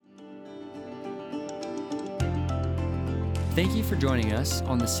Thank you for joining us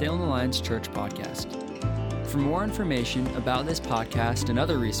on the Salem Alliance Church podcast. For more information about this podcast and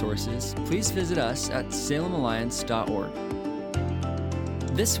other resources, please visit us at salemalliance.org.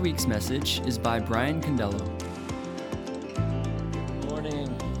 This week's message is by Brian Condello. Good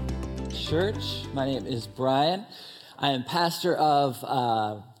morning, church. My name is Brian. I am pastor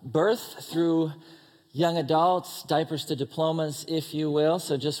of birth through young adults, diapers to diplomas, if you will.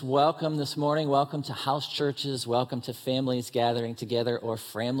 So just welcome this morning. Welcome to house churches. Welcome to families gathering together or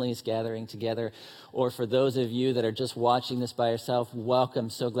families gathering together. Or for those of you that are just watching this by yourself, welcome.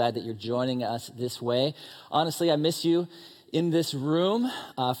 So glad that you're joining us this way. Honestly, I miss you in this room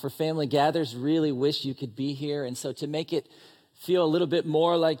for family gathers. Really wish you could be here. And so to make it feel a little bit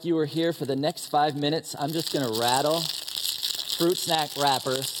more like you were here for the next 5 minutes, I'm just going to rattle fruit snack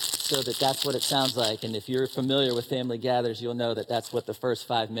wrappers so that's what it sounds like. And if you're familiar with family gathers, you'll know that that's what the first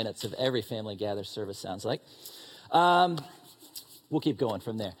 5 minutes of every family gather service sounds like. We'll keep going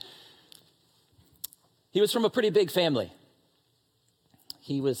from there. He was from a pretty big family.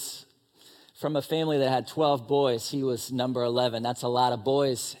 He was from a family that had 12 boys. He was number 11. That's a lot of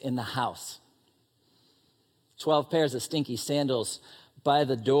boys in the house. 12 pairs of stinky sandals by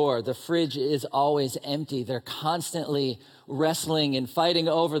the door. The fridge is always empty. They're constantly wrestling and fighting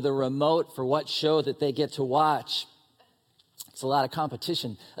over the remote for what show that they get to watch. It's a lot of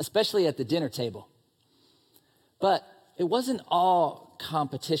competition, especially at the dinner table. But it wasn't all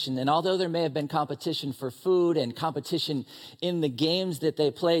competition. And although there may have been competition for food and competition in the games that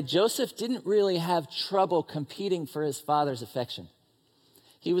they played, Joseph didn't really have trouble competing for his father's affection.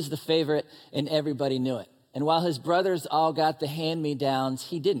 He was the favorite and everybody knew it. And while his brothers all got the hand-me-downs,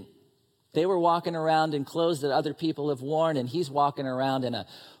 he didn't. They were walking around in clothes that other people have worn, and he's walking around in a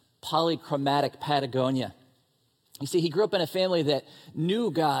polychromatic Patagonia. You see, he grew up in a family that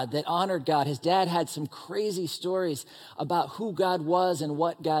knew God, that honored God. His dad had some crazy stories about who God was and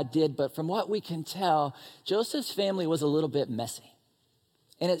what God did, but from what we can tell, Joseph's family was a little bit messy.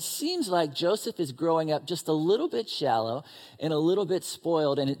 And it seems like Joseph is growing up just a little bit shallow and a little bit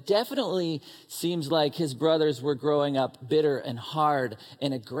spoiled. And it definitely seems like his brothers were growing up bitter and hard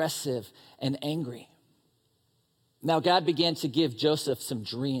and aggressive and angry. Now, God began to give Joseph some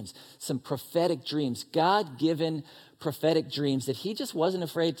dreams, some prophetic dreams, God-given prophetic dreams that he just wasn't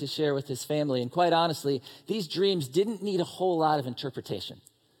afraid to share with his family. And quite honestly, these dreams didn't need a whole lot of interpretation.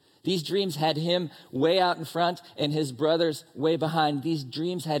 These dreams had him way out in front and his brothers way behind. These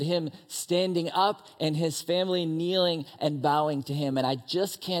dreams had him standing up and his family kneeling and bowing to him. And I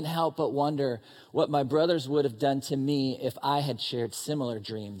just can't help but wonder what my brothers would have done to me if I had shared similar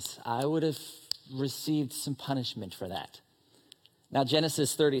dreams. I would have received some punishment for that. Now,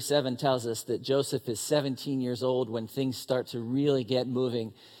 Genesis 37 tells us that Joseph is 17 years old when things start to really get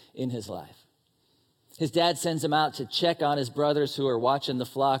moving in his life. His dad sends him out to check on his brothers who are watching the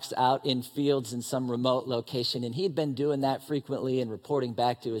flocks out in fields in some remote location. And he'd been doing that frequently and reporting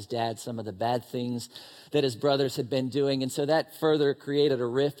back to his dad some of the bad things that his brothers had been doing. And so that further created a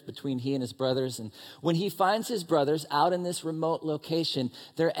rift between he and his brothers. And when he finds his brothers out in this remote location,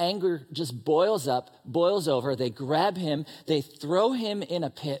 their anger just boils over. They grab him, they throw him in a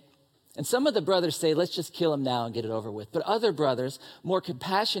pit. And some of the brothers say, let's just kill him now and get it over with. But other brothers, more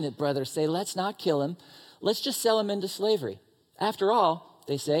compassionate brothers, say, let's not kill him. Let's just sell him into slavery. After all,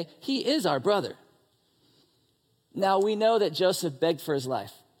 they say, he is our brother. Now, we know that Joseph begged for his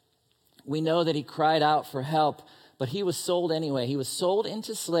life. We know that he cried out for help, but he was sold anyway. He was sold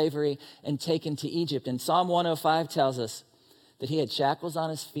into slavery and taken to Egypt. And Psalm 105 tells us that he had shackles on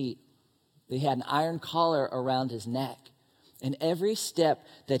his feet, that he had an iron collar around his neck. And every step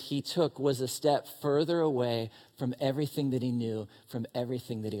that he took was a step further away from everything that he knew, from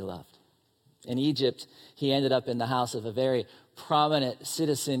everything that he loved. In Egypt, he ended up in the house of a very prominent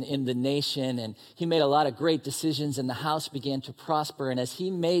citizen in the nation, and he made a lot of great decisions, and the house began to prosper. And as he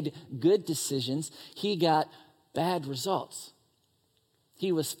made good decisions, he got bad results.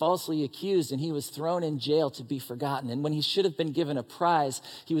 He was falsely accused and he was thrown in jail to be forgotten. And when he should have been given a prize,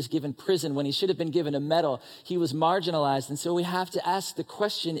 he was given prison. When he should have been given a medal, he was marginalized. And so we have to ask the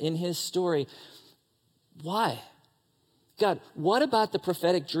question in his story, why? God, what about the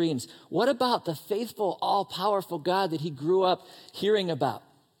prophetic dreams? What about the faithful, all-powerful God that he grew up hearing about?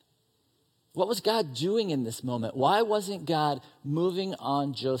 What was God doing in this moment? Why wasn't God moving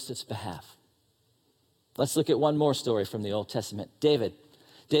on Joseph's behalf? Let's look at one more story from the Old Testament.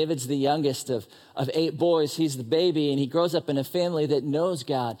 David's the youngest of 8 boys. He's the baby, and he grows up in a family that knows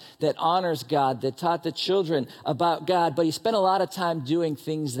God, that honors God, that taught the children about God, but he spent a lot of time doing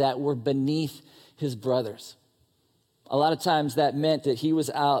things that were beneath his brothers. A lot of times that meant that he was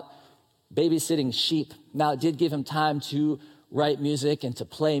out babysitting sheep. Now, it did give him time to write music and to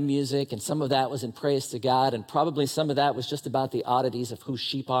play music, and some of that was in praise to God, and probably some of that was just about the oddities of who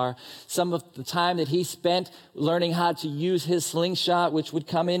sheep are. Some of the time that he spent learning how to use his slingshot, which would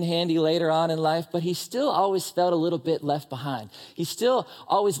come in handy later on in life, but he still always felt a little bit left behind. He still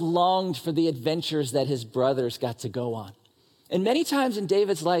always longed for the adventures that his brothers got to go on. And many times in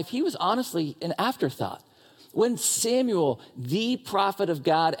David's life, he was honestly an afterthought. When Samuel, the prophet of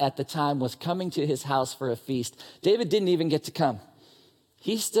God at the time, was coming to his house for a feast, David didn't even get to come.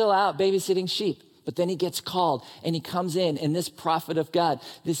 He's still out babysitting sheep, but then he gets called and he comes in, and this prophet of God,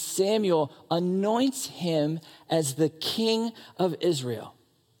 this Samuel, anoints him as the king of Israel.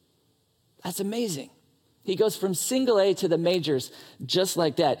 That's amazing. He goes from single A to the majors just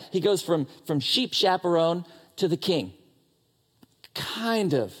like that. He goes from sheep chaperone to the king.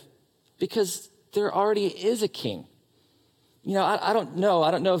 Kind of, because there already is a king. I don't know.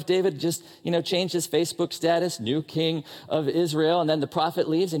 I don't know if David just, changed his Facebook status, new king of Israel, and then the prophet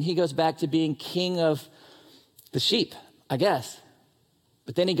leaves and he goes back to being king of the sheep, I guess.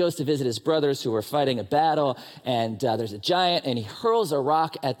 But then he goes to visit his brothers who are fighting a battle, and there's a giant, and he hurls a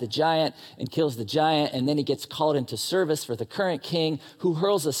rock at the giant and kills the giant, and then he gets called into service for the current king, who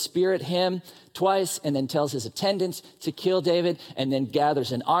hurls a spear at him twice and then tells his attendants to kill David, and then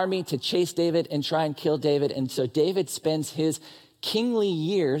gathers an army to chase David and try and kill David. And so David spends his kingly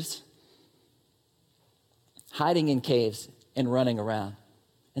years hiding in caves and running around.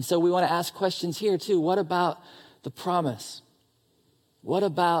 And so we want to ask questions here too. What about the promise? What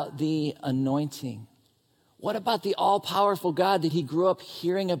about the anointing? What about the all-powerful God that he grew up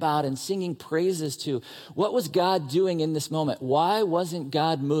hearing about and singing praises to? What was God doing in this moment? Why wasn't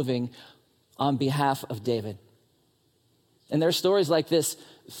God moving on behalf of David? And there are stories like this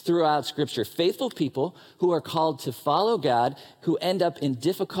throughout Scripture. Faithful people who are called to follow God, who end up in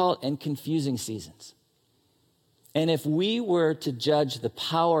difficult and confusing seasons. And if we were to judge the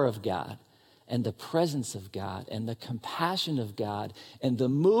power of God and the presence of God and the compassion of God and the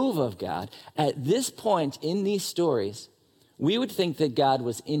move of God at this point in these stories, we would think that God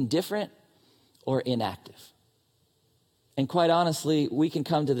was indifferent or inactive. And quite honestly, we can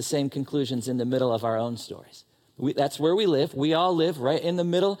come to the same conclusions in the middle of our own stories. That's where we live. We all live right in the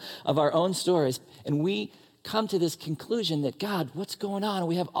middle of our own stories. And we come to this conclusion that, God, what's going on? And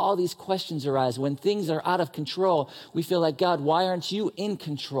we have all these questions arise. When things are out of control, we feel like, God, why aren't you in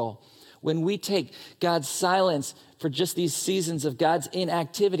control? When we take God's silence for just these seasons of God's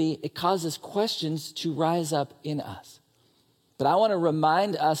inactivity, it causes questions to rise up in us. But I want to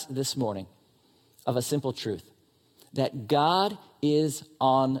remind us this morning of a simple truth, that God is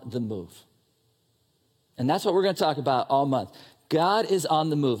on the move. And that's what we're going to talk about all month. God is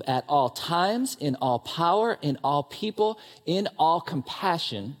on the move at all times, in all power, in all people, in all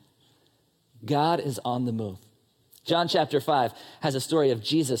compassion. God is on the move. John chapter 5 has a story of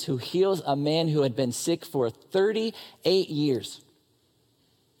Jesus who heals a man who had been sick for 38 years.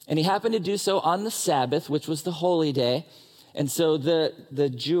 And he happened to do so on the Sabbath, which was the holy day. And so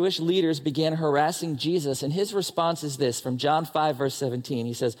the Jewish leaders began harassing Jesus. And his response is this, from John 5, verse 17.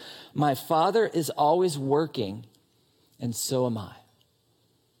 He says, "My Father is always working, and so am I."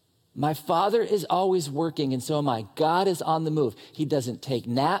 My Father is always working, and so am I. God is on the move. He doesn't take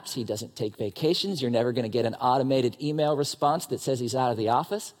naps. He doesn't take vacations. You're never going to get an automated email response that says he's out of the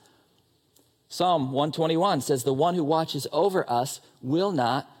office. Psalm 121 says, "The one who watches over us will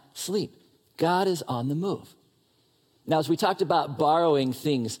not sleep." God is on the move. Now, as we talked about borrowing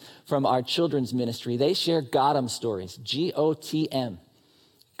things from our children's ministry, they share Gotham stories, G-O-T-M,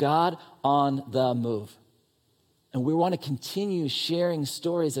 God on the move. And we want to continue sharing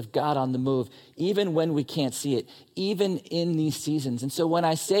stories of God on the move, even when we can't see it, even in these seasons. And so when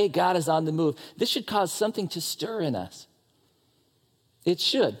I say God is on the move, this should cause something to stir in us. It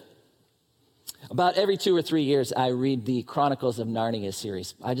should. About every 2 or 3 years, I read the Chronicles of Narnia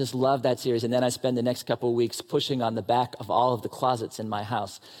series. I just love that series. And then I spend the next couple of weeks pushing on the back of all of the closets in my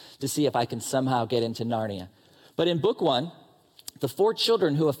house to see if I can somehow get into Narnia. But in book 1, the 4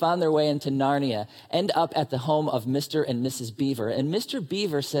 children who have found their way into Narnia end up at the home of Mr. and Mrs. Beaver. And Mr.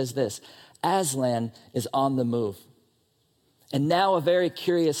 Beaver says this, Aslan is on the move. And now a very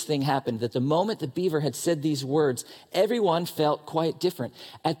curious thing happened, that the moment that Beaver had said these words, everyone felt quite different.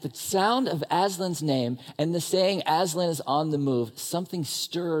 At the sound of Aslan's name and the saying Aslan is on the move, something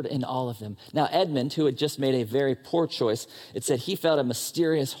stirred in all of them. Now Edmund, who had just made a very poor choice, it said he felt a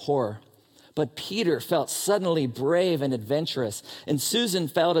mysterious horror. But Peter felt suddenly brave and adventurous, and Susan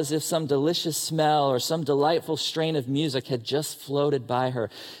felt as if some delicious smell or some delightful strain of music had just floated by her.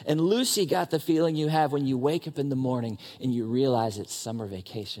 And Lucy got the feeling you have when you wake up in the morning and you realize it's summer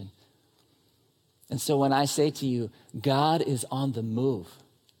vacation. And so when I say to you, God is on the move,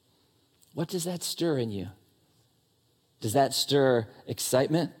 what does that stir in you? Does that stir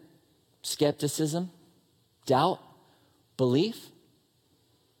excitement, skepticism, doubt, belief?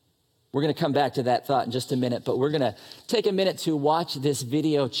 We're going to come back to that thought in just a minute, but we're going to take a minute to watch this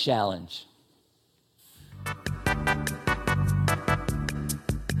video challenge.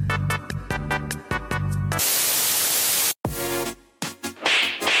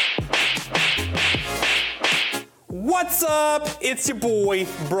 What's up? It's your boy,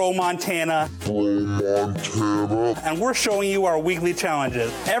 Bro Montana. And we're showing you our weekly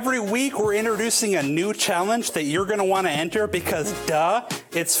challenges. Every week, we're introducing a new challenge that you're gonna wanna enter because duh,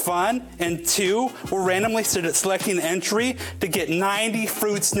 it's fun. And two, we're randomly selecting an entry to get 90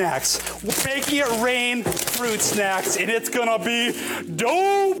 fruit snacks. We're making it rain fruit snacks, and it's gonna be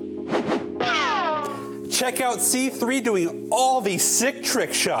dope. Check out C3 doing all these sick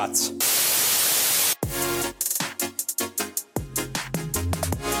trick shots.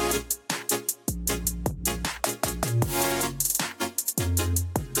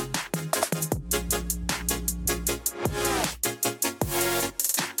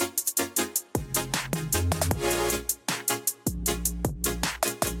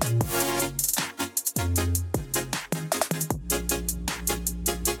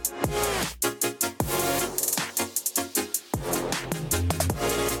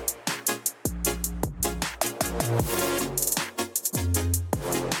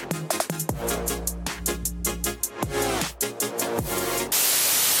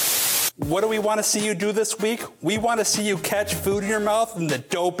 What do we want to see you do this week? We want to see you catch food in your mouth in the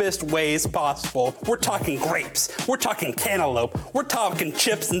dopest ways possible. We're talking grapes. We're talking cantaloupe. We're talking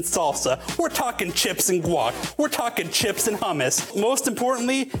chips and salsa. We're talking chips and guac. We're talking chips and hummus. Most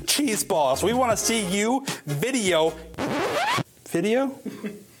importantly, cheese balls. We want to see you video?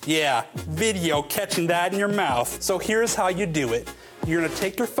 Yeah, video catching that in your mouth. So here's how you do it. You're gonna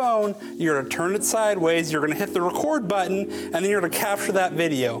take your phone, you're gonna turn it sideways, you're gonna hit the record button, and then you're gonna capture that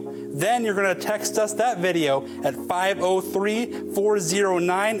video. Then you're gonna text us that video at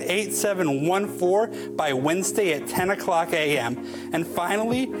 503-409-8714 by Wednesday at 10 o'clock a.m. And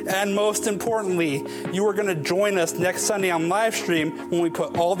finally, and most importantly, you are gonna join us next Sunday on live stream when we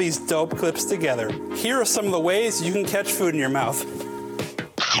put all these dope clips together. Here are some of the ways you can catch food in your mouth.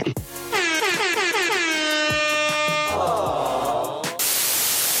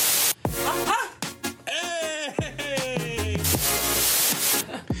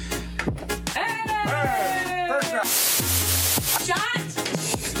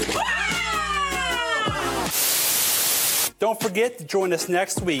 Don't forget to join us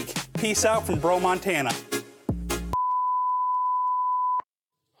next week. Peace out from Bro Montana.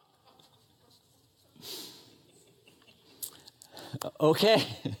 Okay,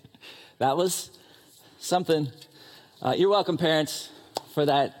 that was something. You're welcome, parents, for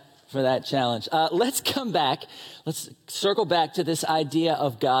that challenge. Let's come back. Let's circle back to this idea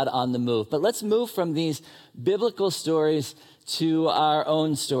of God on the move. But let's move from these biblical stories to our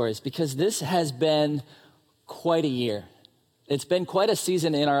own stories, because this has been quite a year. It's been quite a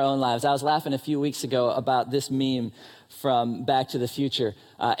season in our own lives. I was laughing a few weeks ago about this meme from Back to the Future.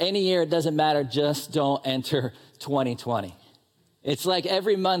 Any year, it doesn't matter, just don't enter 2020. It's like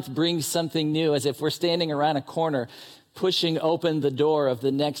every month brings something new, as if we're standing around a corner, pushing open the door of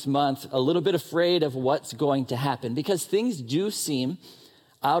the next month, a little bit afraid of what's going to happen, because things do seem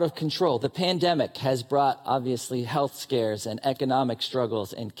out of control. The pandemic has brought, obviously, health scares and economic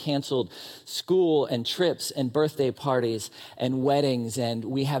struggles and canceled school and trips and birthday parties and weddings. And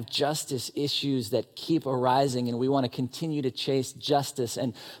we have justice issues that keep arising, and we want to continue to chase justice.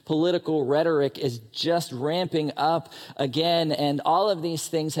 And political rhetoric is just ramping up again. And all of these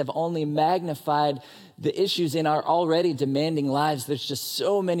things have only magnified the issues in our already demanding lives. There's just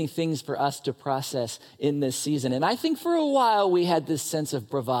so many things for us to process in this season. And I think for a while we had this sense of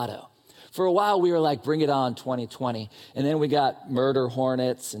bravado. For a while we were like, bring it on 2020. And then we got murder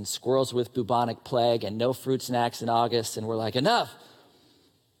hornets and squirrels with bubonic plague and no fruit snacks in August. And we're like, enough.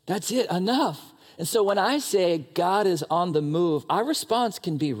 That's it, enough. And so when I say God is on the move, our response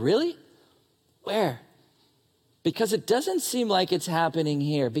can be, really? Where? Because it doesn't seem like it's happening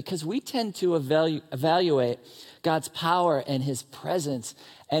here, because we tend to evaluate God's power and his presence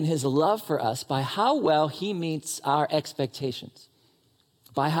and his love for us by how well he meets our expectations,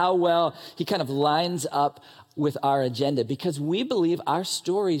 by how well he kind of lines up with our agenda, because we believe our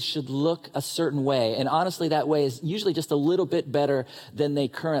stories should look a certain way. And honestly, that way is usually just a little bit better than they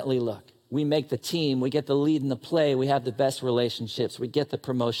currently look. We make the team, we get the lead in the play, we have the best relationships, we get the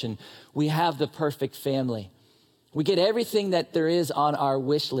promotion, we have the perfect family. We get everything that there is on our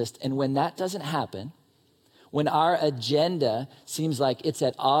wish list. And when that doesn't happen, when our agenda seems like it's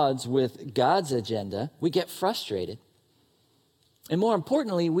at odds with God's agenda, we get frustrated. And more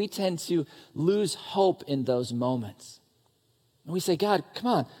importantly, we tend to lose hope in those moments. And we say, God,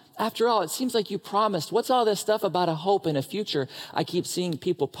 come on. After all, it seems like you promised. What's all this stuff about a hope and a future I keep seeing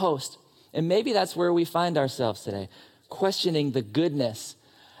people post? And maybe that's where we find ourselves today, questioning the goodness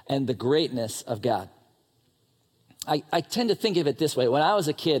and the greatness of God. I tend to think of it this way. When I was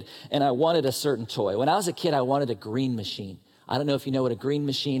a kid and I wanted a certain toy, when I was a kid, I wanted a green machine. I don't know if you know what a green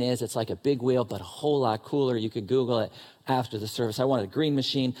machine is. It's like a big wheel, but a whole lot cooler. You could Google it after the service. I wanted a green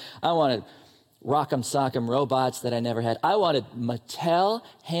machine. I wanted Rock'em Sock'em robots that I never had. I wanted Mattel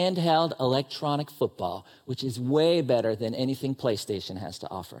handheld electronic football, which is way better than anything PlayStation has to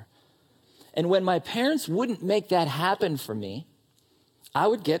offer. And when my parents wouldn't make that happen for me, I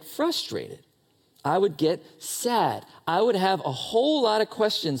would get frustrated. I would get sad. I would have a whole lot of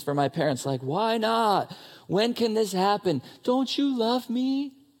questions for my parents, like, why not? When can this happen? Don't you love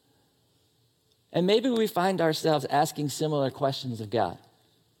me? And maybe we find ourselves asking similar questions of God.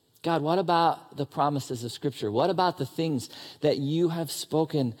 God, what about the promises of Scripture? What about the things that you have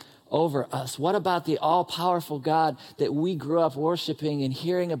spoken over us? What about the all-powerful God that we grew up worshiping and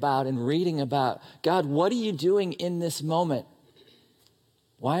hearing about and reading about? God, what are you doing in this moment?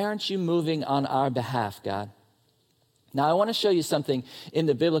 Why aren't you moving on our behalf, God? Now, I want to show you something in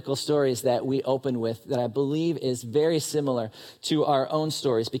the biblical stories that we open with that I believe is very similar to our own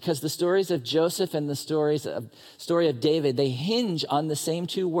stories, because the stories of Joseph and the story of David, they hinge on the same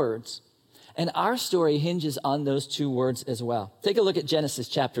two words. And our story hinges on those two words as well. Take a look at Genesis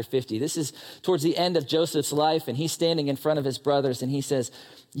chapter 50. This is towards the end of Joseph's life, and he's standing in front of his brothers, and he says,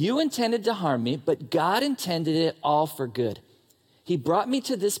 "You intended to harm me, but God intended it all for good. He brought me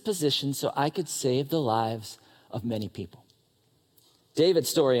to this position so I could save the lives of many people." David's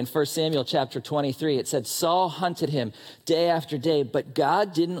story in 1 Samuel chapter 23, it said, Saul hunted him day after day, but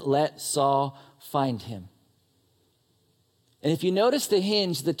God didn't let Saul find him. And if you notice the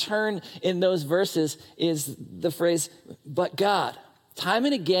hinge, the turn in those verses is the phrase, but God. Time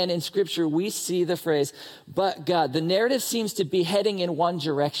and again in Scripture, we see the phrase, but God. The narrative seems to be heading in one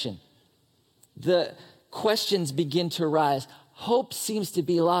direction. The questions begin to rise. Hope seems to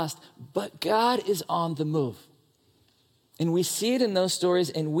be lost, but God is on the move. And we see it in those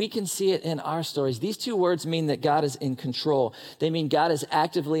stories, and we can see it in our stories. These two words mean that God is in control. They mean God is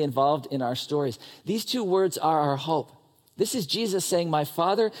actively involved in our stories. These two words are our hope. This is Jesus saying, my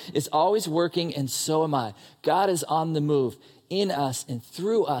Father is always working, and so am I. God is on the move in us and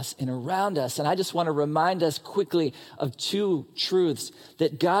through us and around us. And I just want to remind us quickly of two truths,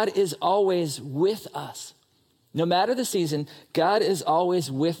 that God is always with us. No matter the season, God is always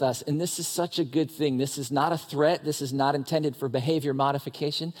with us. And this is such a good thing. This is not a threat. This is not intended for behavior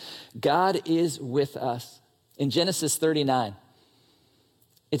modification. God is with us. In Genesis 39,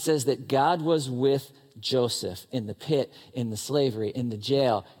 it says that God was with Joseph in the pit, in the slavery, in the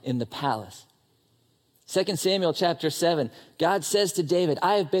jail, in the palace. 2 Samuel chapter 7, God says to David,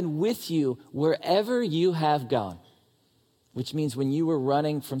 I have been with you wherever you have gone. Which means when you were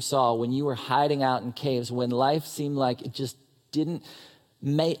running from Saul, when you were hiding out in caves, when life seemed like it just didn't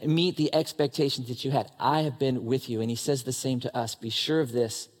meet the expectations that you had, I have been with you. And he says the same to us. Be sure of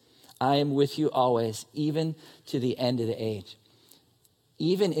this. I am with you always, even to the end of the age.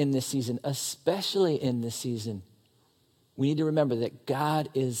 Even in this season, especially in this season, we need to remember that God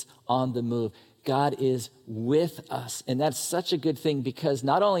is on the move. God is with us. And that's such a good thing, because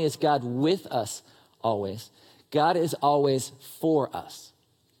not only is God with us always, God is always for us.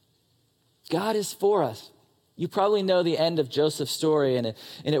 God is for us. You probably know the end of Joseph's story, and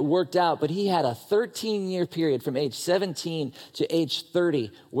it worked out, but he had a 13-year period from age 17 to age 30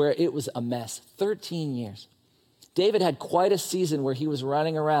 where it was a mess. 13 years. David had quite a season where he was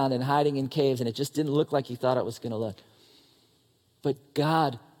running around and hiding in caves, and it just didn't look like he thought it was going to look. But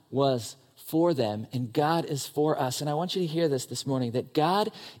God was for them, and God is for us. And I want you to hear this morning, that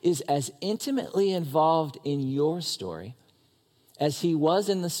God is as intimately involved in your story as he was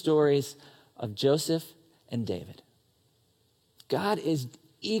in the stories of Joseph and David. God is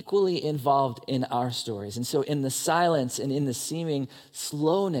equally involved in our stories. And so in the silence and in the seeming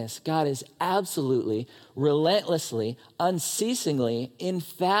slowness, God is absolutely, relentlessly, unceasingly,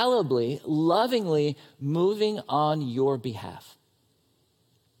 infallibly, lovingly moving on your behalf.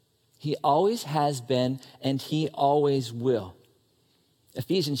 He always has been, and he always will.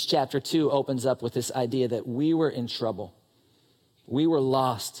 Ephesians chapter 2 opens up with this idea that we were in trouble. We were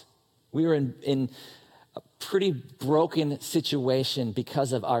lost. We were in pretty broken situation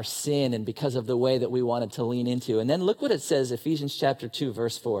because of our sin and because of the way that we wanted to lean into. And then look what it says, Ephesians chapter 2,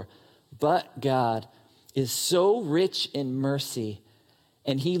 verse 4. But God is so rich in mercy,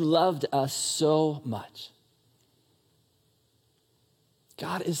 and he loved us so much.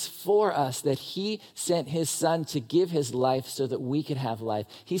 God is for us, that he sent his son to give his life so that we could have life.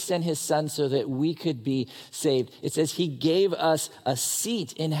 He sent his son so that we could be saved. It says he gave us a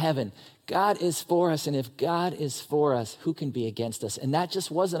seat in heaven. God is for us, and if God is for us, who can be against us? And that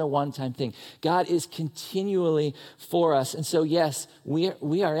just wasn't a one-time thing. God is continually for us. And so, yes, we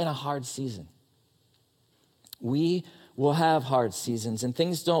are in a hard season. We will have hard seasons, and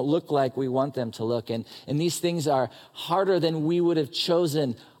things don't look like we want them to look. And these things are harder than we would have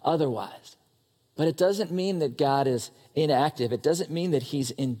chosen otherwise. But it doesn't mean that God is inactive. It doesn't mean that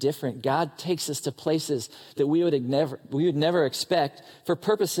he's indifferent. God takes us to places that we would never expect for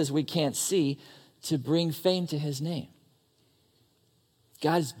purposes we can't see, to bring fame to his name.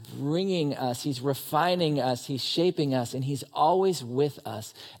 God's bringing us, he's refining us, he's shaping us, and he's always with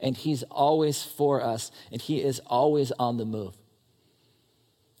us, and he's always for us, and he is always on the move.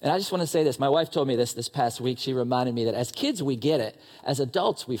 And I just want to say this. My wife told me this past week. She reminded me that as kids, we get it. As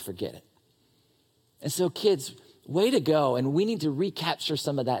adults, we forget it. And so kids, way to go, and we need to recapture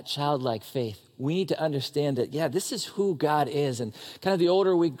some of that childlike faith. We need to understand that, yeah, this is who God is. And kind of the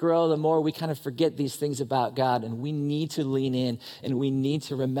older we grow, the more we kind of forget these things about God. And we need to lean in, and we need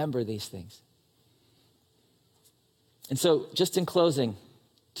to remember these things. And so just in closing,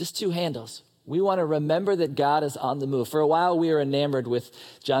 just two handles. We want to remember that God is on the move. For a while, we were enamored with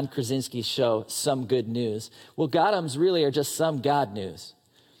John Krasinski's show, Some Good News. Well, Godums really are just some God news.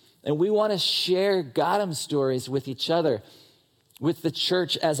 And we want to share Godum stories with each other, with the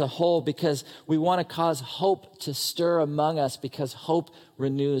church as a whole, because we want to cause hope to stir among us, because hope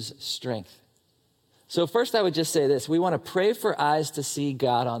renews strength. So first, I would just say this. We want to pray for eyes to see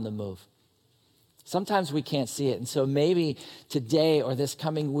God on the move. Sometimes we can't see it. And so maybe today or this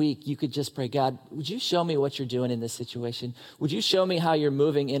coming week, you could just pray, God, would you show me what you're doing in this situation? Would you show me how you're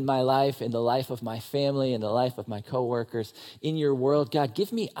moving in my life, in the life of my family, in the life of my coworkers, in your world? God,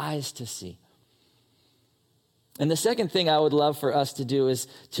 give me eyes to see. And the second thing I would love for us to do is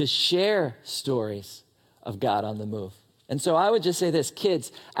to share stories of God on the move. And so I would just say this.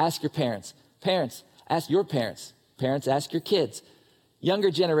 Kids, ask your parents. Parents, ask your parents. Parents, ask your kids.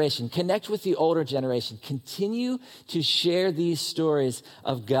 Younger generation, connect with the older generation. Continue to share these stories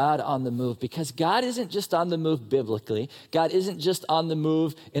of God on the move, because God isn't just on the move biblically. God isn't just on the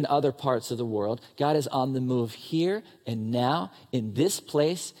move in other parts of the world. God is on the move here and now, in this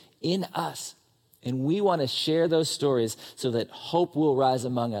place, in us. And we want to share those stories so that hope will rise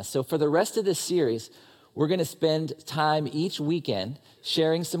among us. So for the rest of this series, we're going to spend time each weekend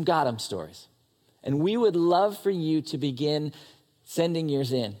sharing some Godum stories. And we would love for you to begin sending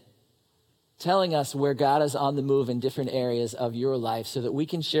yours in, telling us where God is on the move in different areas of your life, so that we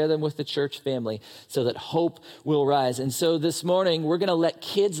can share them with the church family, so that hope will rise. And so this morning, we're going to let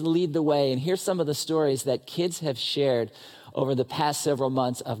kids lead the way. And here's some of the stories that kids have shared over the past several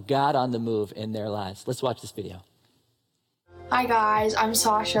months of God on the move in their lives. Let's watch this video. Hi guys, I'm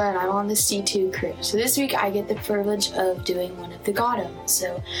Sasha and I'm on the C2 crew. So this week I get the privilege of doing one of the Godums.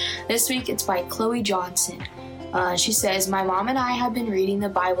 So this week it's by Chloe Johnson. She says, my mom and I have been reading the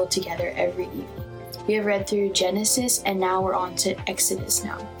Bible together every evening. We have read through Genesis and now we're on to Exodus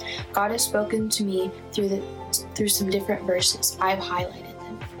now. God has spoken to me through some different verses. I've highlighted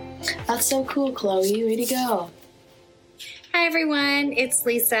them. That's so cool, Chloe. Way to go. Hi everyone, it's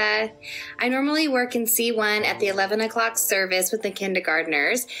Lisa. I normally work in C1 at the 11 o'clock service with the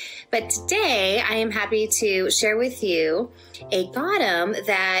kindergartners, but today I am happy to share with you a Godum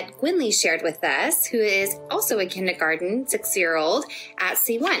that Gwynlee shared with us, who is also a kindergarten 6-year-old at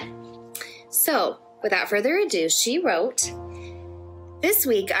C1. So, without further ado, she wrote, this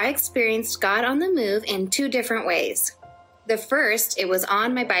week I experienced God on the move in 2 different ways. The first, it was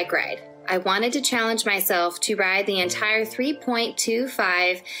on my bike ride. I wanted to challenge myself to ride the entire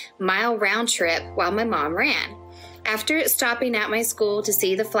 3.25 mile round trip while my mom ran. After stopping at my school to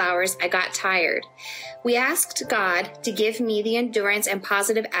see the flowers, I got tired. We asked God to give me the endurance and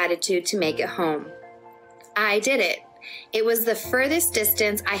positive attitude to make it home. I did it. It was the furthest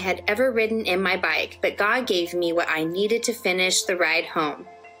distance I had ever ridden in my bike, but God gave me what I needed to finish the ride home.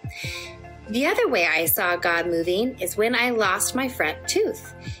 The other way I saw God moving is when I lost my front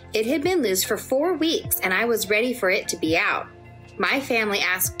tooth. It had been loose for 4 weeks and I was ready for it to be out. My family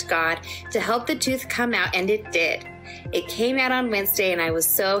asked God to help the tooth come out and it did. It came out on Wednesday and I was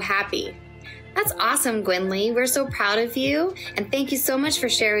so happy. That's awesome, Gwynlee. We're so proud of you. And thank you so much for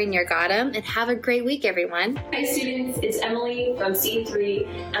sharing your Gotham. And have a great week, everyone. Hi, students. It's Emily from C3.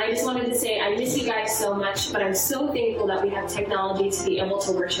 And I just wanted to say I miss you guys so much, but I'm so thankful that we have technology to be able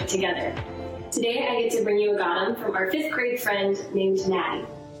to worship together. Today, I get to bring you a Gotham from our 5th grade friend named Maddie.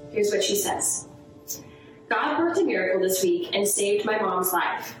 Here's what she says. God worked a miracle this week and saved my mom's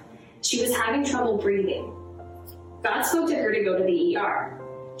life. She was having trouble breathing. God spoke to her to go to the ER.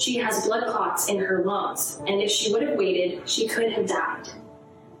 She has blood clots in her lungs, and if she would have waited, she could have died.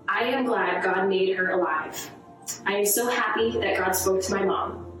 I am glad God made her alive. I am so happy that God spoke to my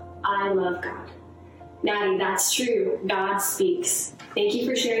mom. I love God. Maddie, that's true. God speaks. Thank you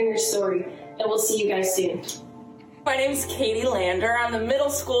for sharing your story, and we'll see you guys soon. My name's Katie Lander. I'm the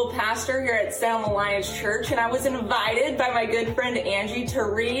middle school pastor here at Salem Alliance Church, and I was invited by my good friend Angie to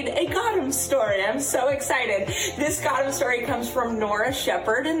read a Gotham story. I'm so excited. This Gotham story comes from Nora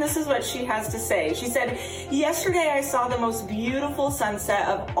Shepard, and this is what she has to say. She said, yesterday I saw the most beautiful sunset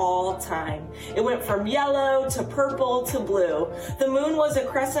of all time. It went from yellow to purple to blue. The moon was a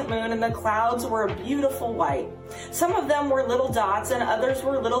crescent moon, and the clouds were a beautiful white. Some of them were little dots, and others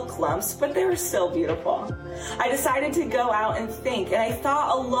were little clumps, but they were still beautiful. I decided to go out and think, and I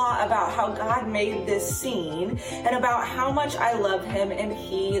thought a lot about how God made this scene and about how much I love him and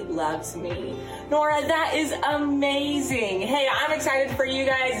he loves me. Nora, that is amazing. Hey, I'm excited for you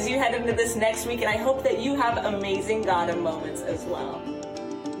guys as you head into this next week, and I hope that you have amazing Gotham moments as well.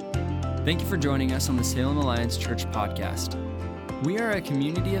 Thank you for joining us on the Salem Alliance Church podcast. We are a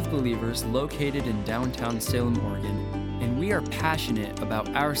community of believers located in downtown Salem, Oregon, and we are passionate about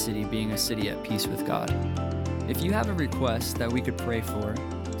our city being a city at peace with God. If you have a request that we could pray for,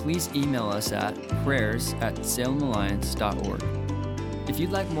 please email us at prayers@salemalliance.org. If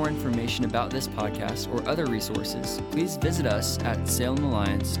you'd like more information about this podcast or other resources, please visit us at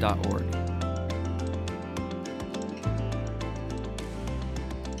salemalliance.org.